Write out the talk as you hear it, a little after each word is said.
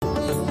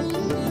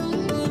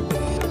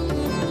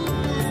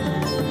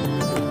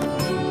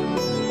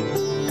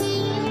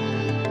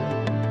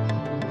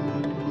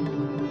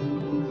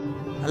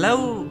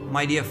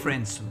my dear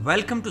friends.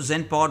 Welcome to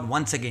ZenPod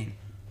once again.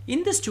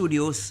 In the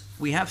studios,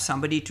 we have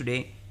somebody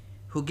today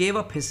who gave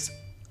up his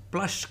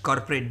plush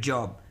corporate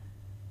job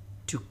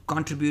to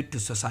contribute to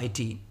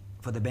society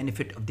for the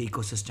benefit of the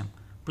ecosystem.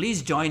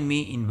 Please join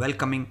me in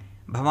welcoming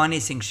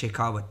Bhavani Singh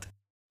Shekhawat.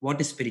 What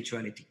is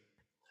spirituality?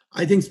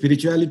 I think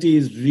spirituality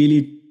is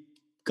really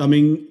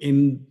coming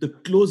in the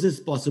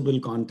closest possible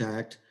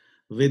contact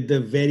with the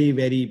very,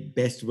 very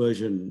best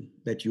version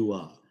that you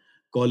are.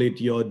 Call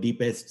it your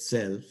deepest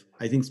self.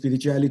 I think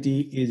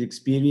spirituality is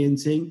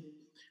experiencing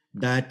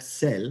that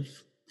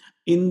self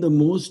in the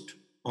most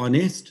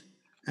honest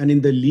and in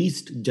the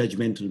least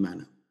judgmental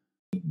manner.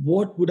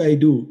 What would I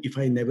do if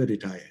I never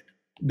retired?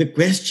 The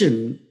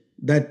question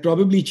that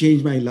probably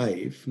changed my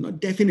life, not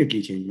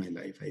definitely changed my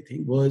life, I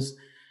think, was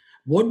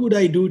what would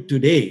I do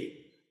today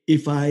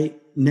if I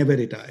never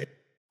retired?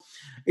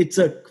 It's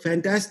a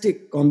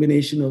fantastic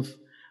combination of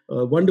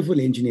wonderful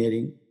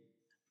engineering,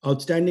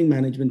 outstanding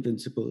management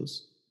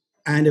principles,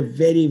 and a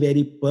very,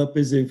 very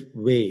purposive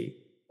way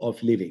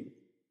of living.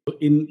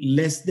 In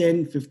less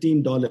than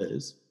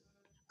 $15,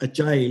 a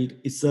child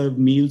is served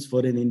meals for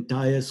an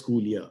entire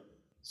school year.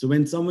 So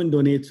when someone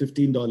donates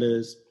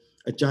 $15,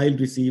 a child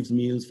receives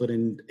meals for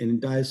an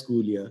entire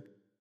school year.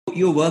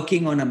 You're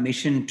working on a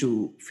mission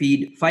to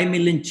feed 5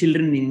 million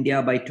children in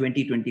India by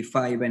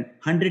 2025 and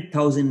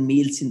 100,000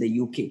 meals in the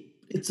UK.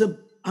 It's an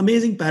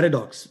amazing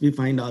paradox we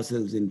find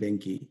ourselves in,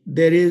 Venki.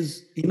 There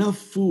is enough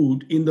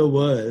food in the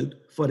world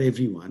for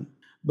everyone,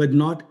 but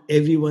not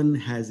everyone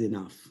has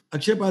enough.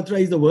 Akshay Patra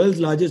is the world's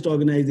largest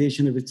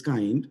organization of its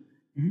kind,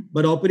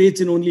 but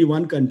operates in only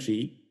one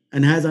country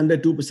and has under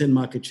 2%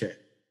 market share.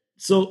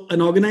 So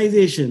an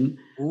organization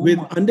with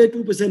under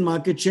 2%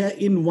 market share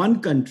in one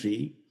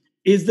country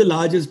is the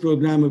largest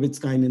program of its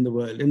kind in the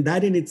world. And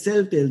that in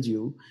itself tells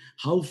you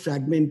how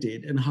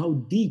fragmented and how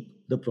deep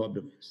the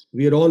problem is.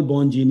 We are all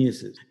born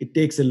geniuses. It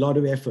takes a lot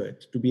of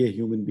effort to be a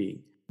human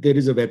being. There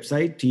is a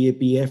website,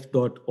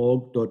 tapf.org.uk,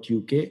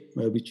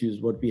 which is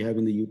what we have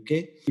in the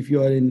UK. If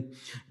you are in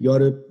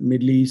Europe,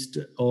 Middle East,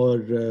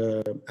 or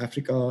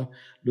Africa,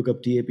 look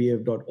up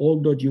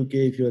tapf.org.uk.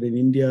 If you are in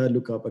India,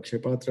 look up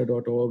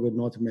akshaypatra.org. Or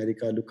North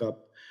America, look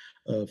up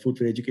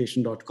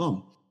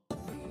foodforeducation.com.